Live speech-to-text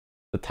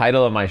The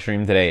title of my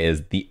stream today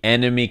is The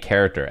Enemy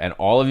Character, and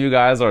all of you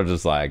guys are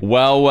just like,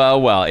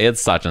 well, it's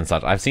such and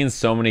such. I've seen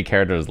so many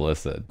characters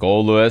listed.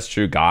 Gold Lewis,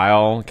 True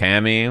Guile,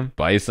 Cammy,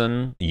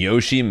 Bison,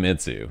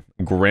 Yoshimitsu,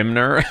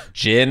 Grimner,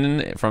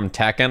 Jin from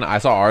Tekken. I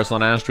saw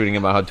Arslan Ash tweeting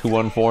about how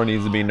 214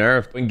 needs to be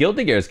nerfed. In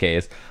Guilty Gear's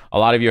case, a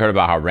lot of you heard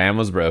about how Ram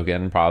was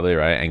broken, probably,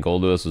 right? And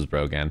Gold Lewis was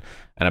broken.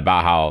 And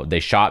about how they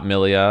shot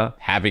Milia,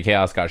 Happy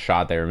Chaos got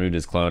shot, they removed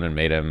his clone and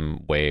made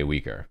him way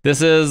weaker.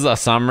 This is a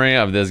summary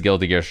of this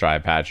Guilty Gear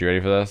Strive patch. You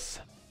ready for this?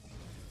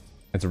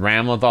 It's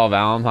Ramlethal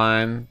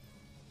Valentine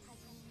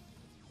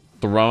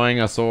throwing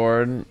a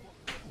sword,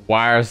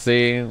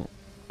 YRC,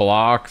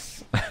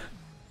 blocks,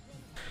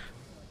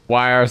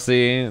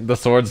 YRC, the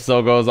sword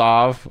still goes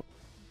off.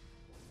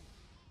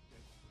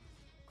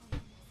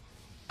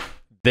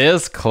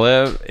 This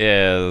clip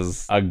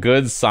is a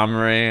good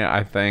summary,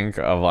 I think,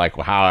 of like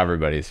how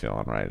everybody's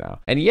feeling right now.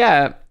 And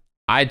yet,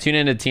 I tune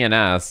into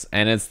TNS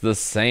and it's the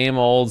same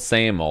old,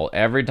 same old.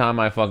 Every time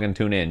I fucking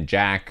tune in,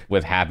 Jack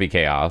with Happy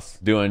Chaos,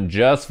 doing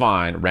just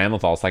fine.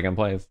 Ramlethal second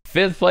place.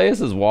 Fifth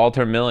place is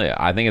Walter Milia.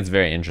 I think it's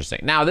very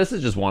interesting. Now, this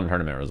is just one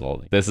tournament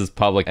result. This is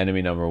public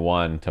enemy number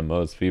one to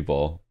most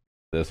people.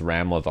 This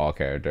Ramlethal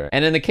character.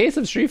 And in the case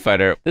of Street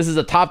Fighter, this is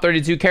a top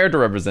 32 character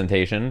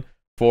representation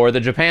for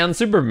the Japan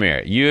Super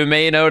Premiere. You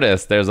may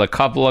notice there's a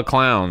couple of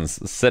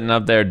clowns sitting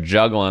up there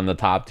juggling the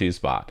top 2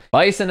 spot.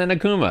 Bison and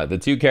Akuma, the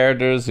 2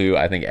 characters who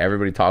I think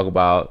everybody talk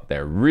about.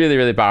 They're really,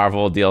 really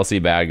powerful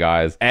DLC bad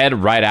guys.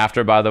 Ed right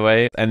after, by the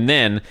way. And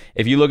then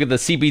if you look at the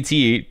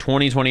CPT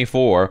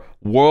 2024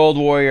 World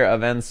Warrior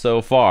events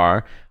so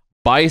far,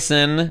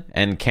 Bison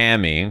and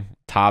Cammy,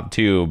 top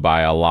 2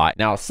 by a lot.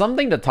 Now,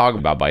 something to talk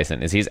about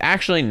Bison is he's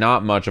actually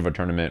not much of a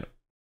tournament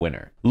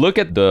winner. Look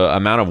at the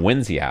amount of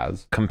wins he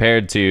has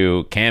compared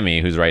to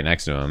Cammy, who's right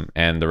next to him,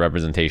 and the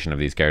representation of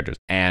these characters.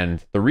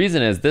 And the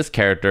reason is this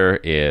character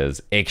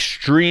is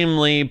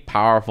extremely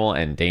powerful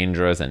and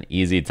dangerous and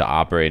easy to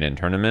operate in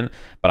tournament,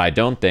 but I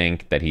don't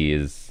think that he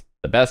is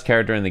the best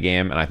character in the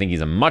game, and I think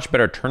he's a much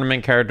better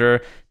tournament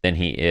character than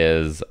he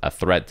is a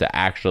threat to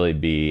actually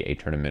be a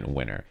tournament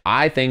winner.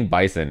 I think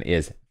Bison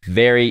is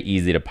very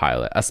easy to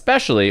pilot,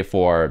 especially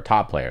for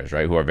top players,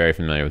 right, who are very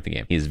familiar with the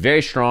game. He's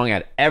very strong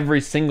at every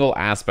single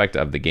aspect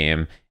of the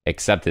game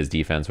except his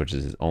defense, which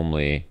is his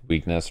only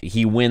weakness.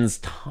 He wins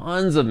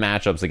tons of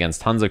matchups against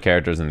tons of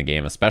characters in the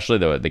game, especially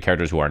the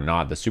characters who are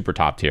not the super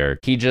top tier.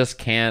 He just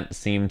can't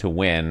seem to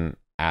win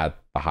at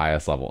the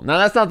highest level. Now,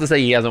 that's not to say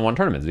he hasn't won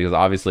tournaments, because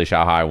obviously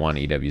Xiaohai won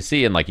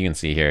EWC, and like you can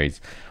see here,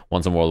 he's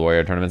won some World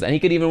Warrior tournaments, and he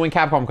could even win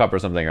Capcom Cup or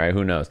something, right?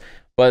 Who knows?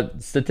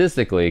 But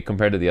statistically,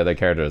 compared to the other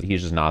characters,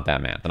 he's just not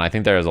that man. And I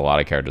think there's a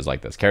lot of characters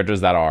like this.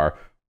 Characters that are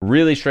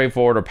really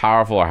straightforward or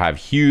powerful or have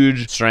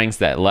huge strengths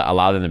that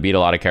allow them to beat a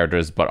lot of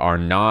characters, but are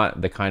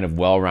not the kind of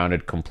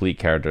well-rounded, complete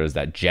characters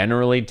that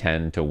generally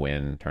tend to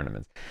win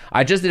tournaments.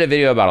 I just did a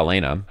video about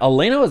Elena.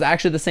 Elena was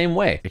actually the same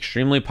way.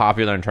 Extremely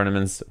popular in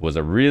tournaments, was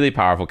a really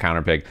powerful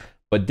counterpick,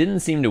 but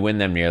didn't seem to win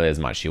them nearly as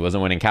much. She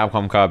wasn't winning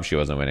Capcom Cup, she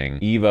wasn't winning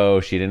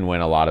Evo, she didn't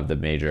win a lot of the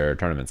major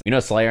tournaments. You know,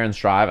 Slayer and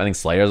Strive, I think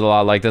Slayer's a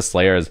lot like this.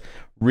 Slayer is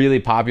really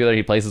popular,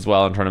 he places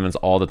well in tournaments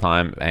all the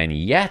time, and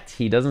yet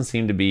he doesn't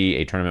seem to be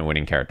a tournament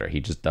winning character. He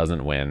just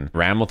doesn't win.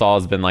 Ramlethal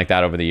has been like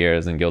that over the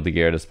years in Guilty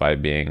Gear,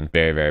 despite being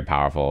very, very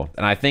powerful.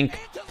 And I think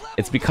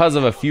it's because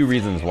of a few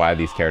reasons why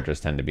these characters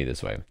tend to be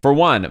this way. For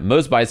one,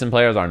 most Bison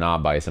players are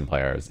not Bison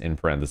players, in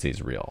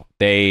parentheses, real.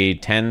 They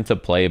tend to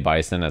play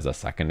Bison as a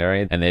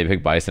secondary, and they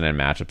pick Bison in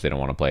matchups they don't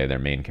want to play their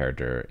main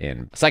character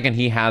in. Second,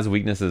 he has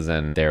weaknesses,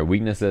 and their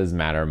weaknesses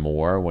matter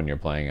more when you're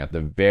playing at the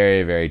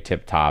very, very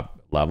tip-top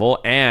level,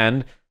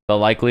 and the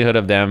likelihood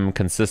of them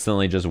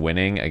consistently just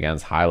winning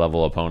against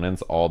high-level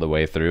opponents all the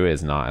way through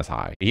is not as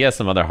high. He has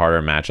some other harder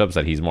matchups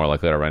that he's more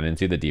likely to run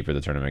into the deeper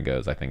the tournament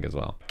goes, I think, as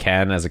well.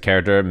 Ken, as a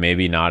character,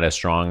 maybe not as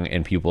strong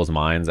in people's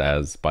minds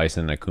as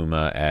Bison,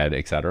 Akuma, Ed,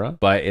 etc.,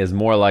 but is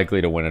more likely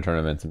to win a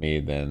tournament to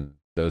me than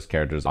those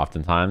characters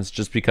oftentimes,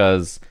 just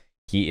because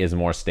he is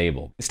more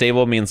stable.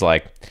 Stable means,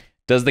 like,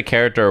 does the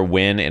character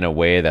win in a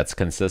way that's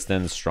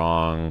consistent,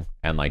 strong,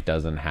 and like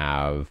doesn't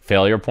have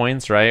failure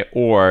points, right?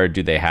 Or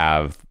do they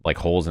have like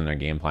holes in their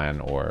game plan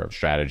or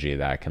strategy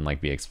that can like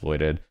be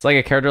exploited? It's like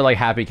a character like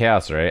Happy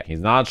Chaos, right? He's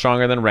not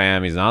stronger than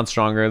Ram, he's not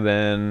stronger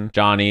than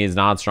Johnny, he's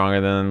not stronger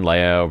than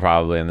Leo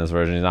probably in this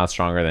version, he's not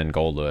stronger than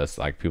Gold Lewis.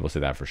 Like, people say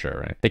that for sure,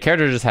 right? The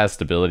character just has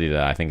stability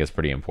that I think is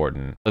pretty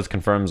important. His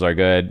confirms are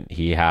good.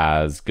 He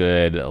has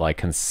good like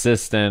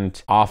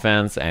consistent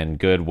offense and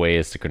good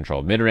ways to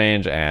control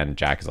mid-range, and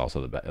Jack is also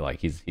the best.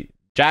 Like,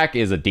 Jack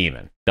is a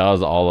demon,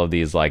 does all of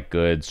these like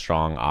good,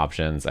 strong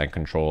options and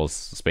controls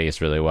space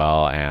really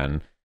well,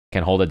 and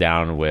can hold it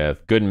down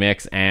with good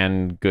mix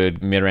and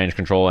good mid-range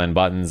control and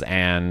buttons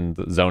and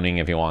zoning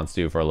if he wants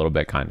to for a little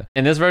bit, kind of.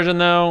 In this version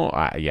though,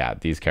 yeah,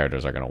 these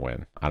characters are going to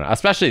win. I don't know,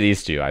 especially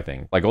these two, I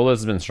think. Like, Olis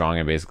has been strong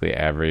in basically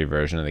every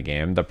version of the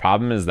game. The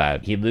problem is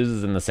that he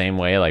loses in the same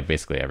way, like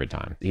basically every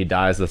time. He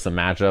dies to some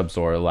matchups,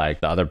 or like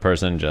the other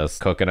person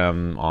just cooking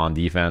him on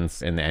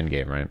defense in the end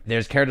game, right?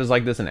 There's characters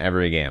like this in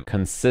every game.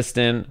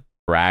 Consistent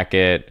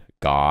bracket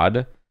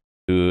god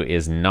who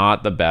is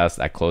not the best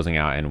at closing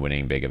out and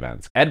winning big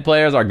events. Ed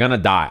players are gonna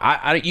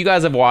die. You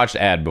guys have watched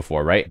Ed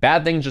before, right?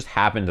 Bad things just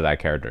happen to that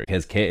character.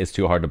 His kit is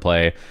too hard to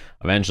play.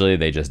 Eventually,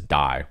 they just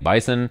die.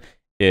 Bison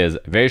is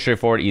very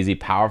straightforward, easy,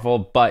 powerful,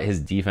 but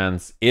his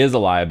defense is a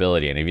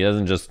liability. And if he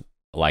doesn't just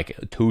like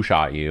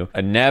two-shot you,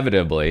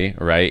 inevitably,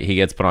 right, he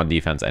gets put on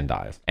defense and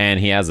dies. And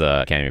he has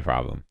a CatCammy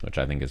problem, which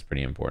I think is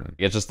pretty important.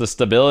 It's just the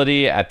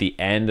stability at the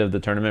end of the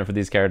tournament for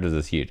these characters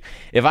is huge.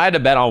 If I had to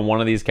bet on one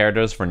of these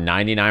characters for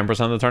 99%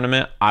 of the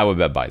tournament, I would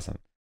bet Bison.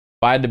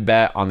 If I had to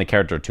bet on the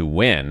character to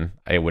win,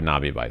 it would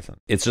not be Bison.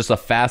 It's just a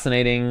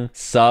fascinating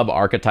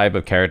sub-archetype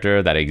of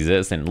character that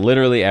exists in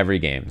literally every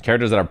game.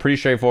 Characters that are pretty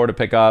straightforward to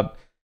pick up,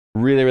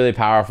 really, really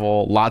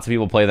powerful. Lots of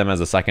people play them as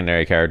a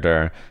secondary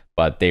character,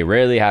 but they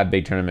rarely have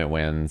big tournament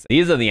wins.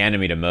 These are the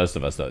enemy to most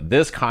of us, though.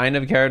 This kind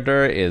of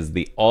character is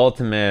the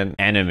ultimate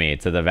enemy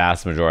to the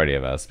vast majority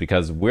of us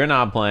because we're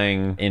not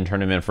playing in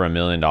tournament for $1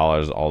 million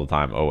all the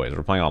time, always.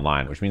 We're playing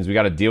online, which means we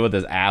got to deal with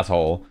this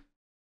asshole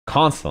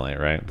constantly,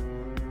 right?